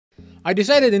I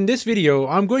decided in this video,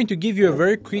 I'm going to give you a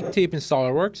very quick tip in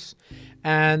SolidWorks.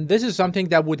 And this is something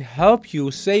that would help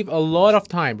you save a lot of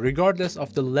time, regardless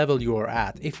of the level you are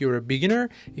at. If you're a beginner,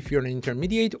 if you're an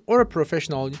intermediate or a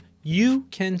professional, you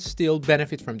can still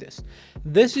benefit from this.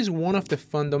 This is one of the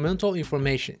fundamental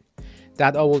information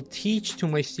that I will teach to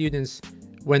my students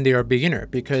when they are beginner,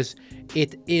 because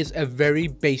it is a very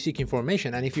basic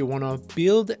information. And if you want to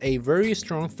build a very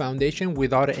strong foundation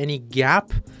without any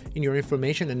gap in your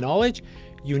information and knowledge,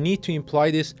 you need to imply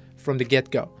this from the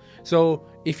get-go. So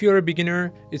if you're a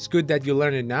beginner, it's good that you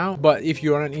learn it now, but if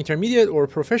you're an intermediate or a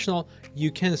professional,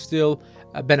 you can still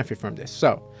benefit from this.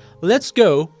 So let's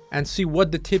go and see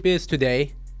what the tip is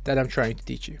today that I'm trying to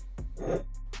teach you.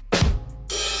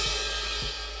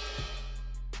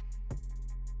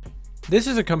 This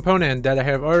is a component that I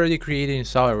have already created in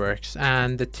SolidWorks,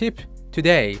 and the tip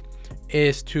today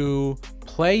is to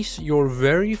place your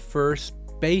very first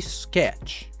base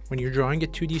sketch when you're drawing a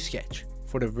 2D sketch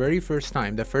for the very first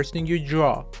time, the first thing you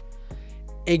draw,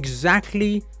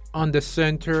 exactly on the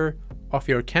center of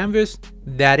your canvas.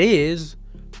 That is,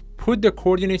 put the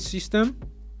coordinate system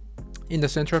in the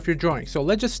center of your drawing. So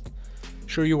let's just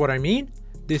show you what I mean.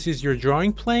 This is your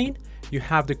drawing plane. You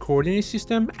have the coordinate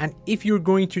system, and if you're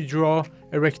going to draw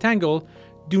a rectangle,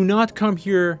 do not come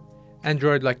here and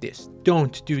draw it like this.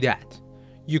 Don't do that.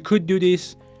 You could do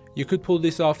this, you could pull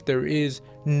this off. There is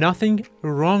nothing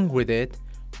wrong with it,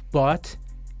 but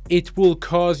it will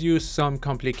cause you some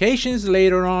complications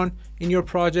later on in your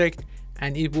project,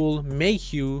 and it will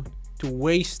make you to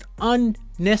waste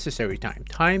unnecessary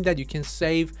time that you can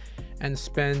save and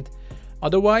spend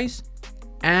otherwise.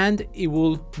 And it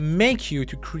will make you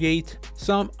to create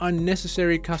some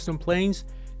unnecessary custom planes,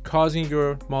 causing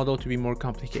your model to be more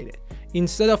complicated.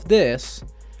 Instead of this,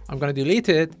 I'm going to delete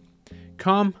it,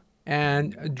 come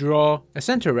and draw a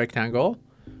center rectangle,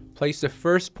 place the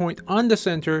first point on the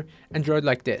center and draw it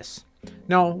like this.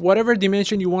 Now, whatever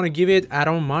dimension you want to give it, I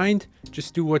don't mind,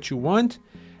 just do what you want.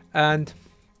 And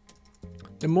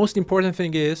the most important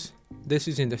thing is this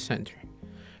is in the center.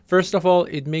 First of all,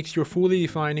 it makes your fully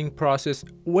defining process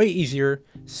way easier.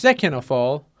 Second of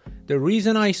all, the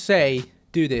reason I say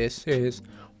do this is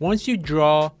once you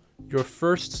draw your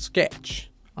first sketch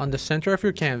on the center of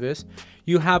your canvas,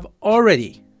 you have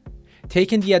already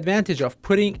taken the advantage of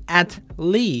putting at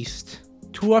least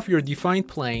 2 of your defined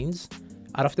planes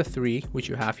out of the 3 which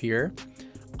you have here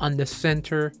on the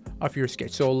center of your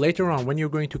sketch. So later on, when you're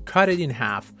going to cut it in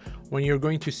half, when you're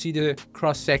going to see the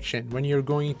cross section, when you're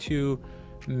going to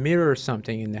mirror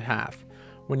something in the half,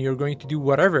 when you're going to do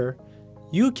whatever,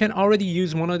 you can already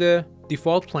use one of the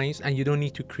default planes and you don't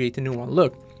need to create a new one.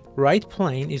 Look, right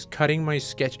plane is cutting my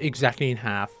sketch exactly in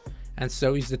half, and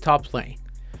so is the top plane.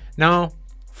 Now,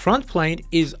 front plane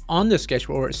is on the sketch,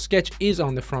 or sketch is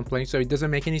on the front plane, so it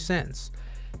doesn't make any sense.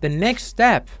 The next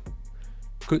step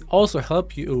could also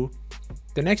help you.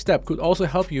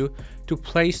 To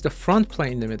place the front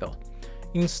plane in the middle.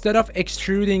 Instead of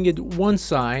extruding it one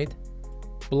side,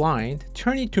 blind,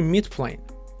 turn it to mid plane.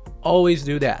 Always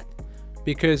do that,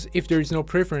 because if there is no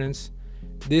preference,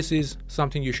 this is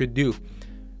something you should do.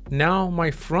 Now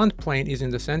my front plane is in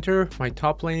the center, my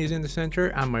top plane is in the center,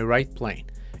 and my right plane.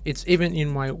 It's even in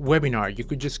my webinar. You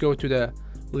could just go to the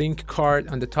link card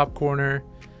on the top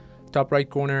right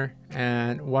corner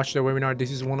and watch the webinar.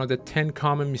 This is one of the 10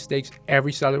 common mistakes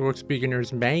every SolidWorks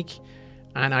beginners make,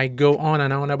 and I go on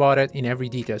and on about it in every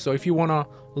detail. So if you want to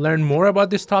learn more about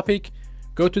this topic,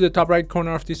 go to the top right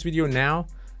corner of this video now.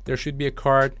 There should be a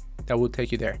card that will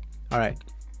take you there. All right.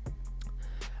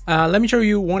 Let me show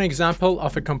you one example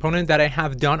of a component that I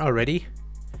have done already.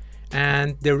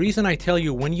 And the reason I tell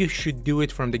you when you should do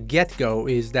it from the get-go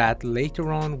is that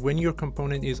later on, when your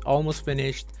component is almost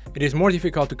finished, it is more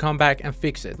difficult to come back and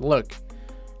fix it. Look,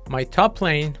 my top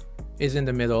plane is in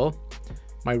the middle.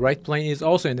 My right plane is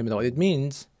also in the middle. It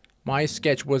means my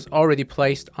sketch was already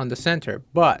placed on the center,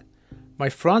 but my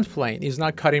front plane is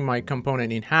not cutting my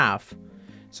component in half.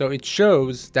 So it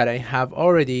shows that I have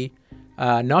already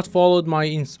not followed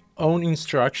my own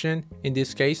instruction. In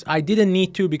this case, I didn't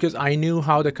need to, because I knew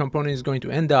how the component is going to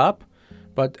end up.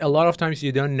 But a lot of times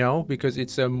you don't know, because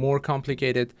it's a more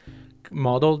complicated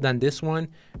model than this one.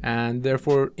 And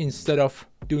therefore, instead of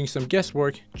doing some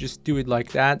guesswork, just do it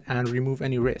like that and remove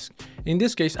any risk. In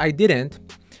this case, I didn't.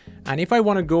 And if I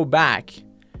want to go back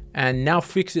and now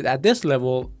fix it at this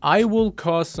level, I will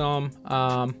cause some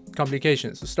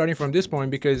complications starting from this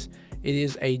point, because it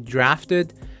is a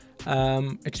drafted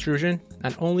extrusion,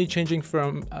 and only changing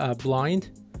from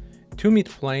blind to mid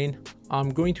plane, I'm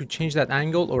going to change that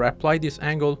angle or apply this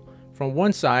angle from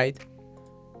one side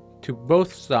to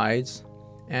both sides,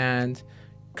 and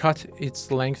cut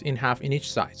its length in half in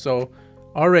each side. So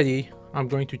already I'm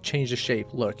going to change the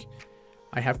shape. Look,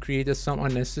 I have created some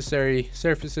unnecessary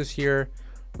surfaces here,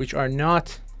 which are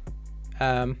not,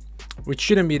 which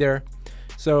shouldn't be there.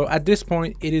 So at this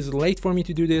point, it is late for me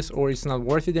to do this, or it's not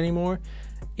worth it anymore.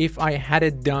 If I had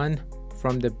it done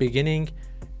from the beginning,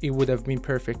 it would have been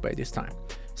perfect by this time.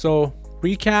 So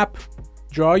recap,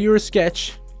 draw your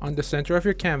sketch on the center of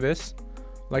your canvas,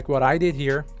 like what I did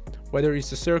here. Whether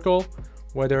it's a circle,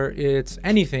 whether it's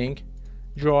anything,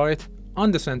 draw it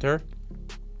on the center.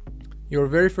 Your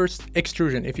very first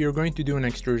extrusion, if you're going to do an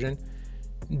extrusion,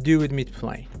 do it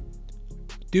mid-plane.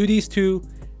 Do these two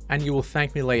and you will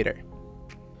thank me later.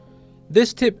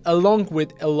 This tip, along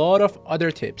with a lot of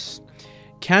other tips,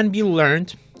 can be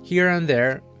learned here and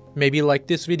there, maybe like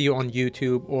this video on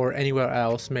YouTube or anywhere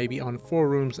else, maybe on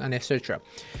forums and etc.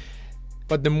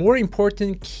 But the more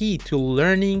important key to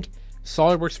learning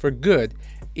SolidWorks for good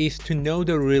is to know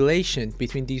the relation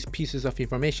between these pieces of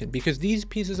information, because these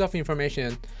pieces of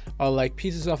information are like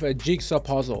pieces of a jigsaw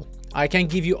puzzle. I can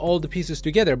give you all the pieces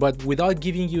together, but without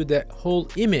giving you the whole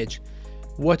image,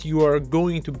 what you are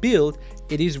going to build,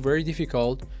 it is very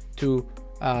difficult to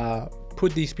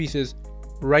put these pieces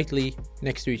rightly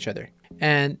next to each other.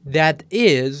 And that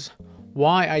is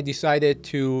why I decided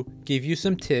to give you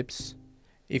some tips.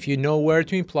 If you know where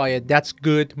to apply it, that's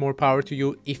good, more power to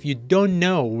you. If you don't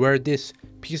know where this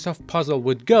piece of puzzle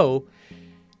would go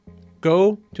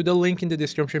to the link in the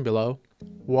description below,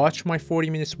 watch my 40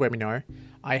 minutes webinar.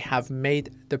 I have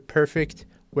made the perfect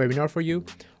webinar for you.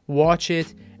 Watch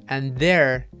it, and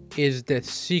there is the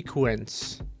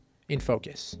sequence in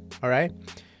focus. All right,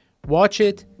 watch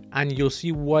it and you'll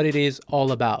see what it is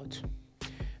all about.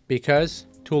 Because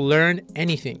to learn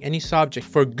anything, any subject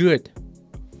for good,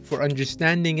 for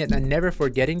understanding it and never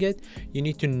forgetting it, you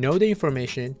need to know the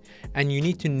information and you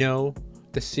need to know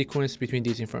the sequence between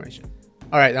these information.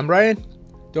 All right, I'm Brian.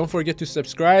 Don't forget to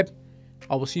subscribe.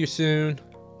 I will see you soon.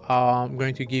 I'm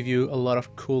going to give you a lot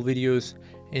of cool videos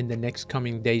in the next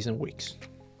coming days and weeks.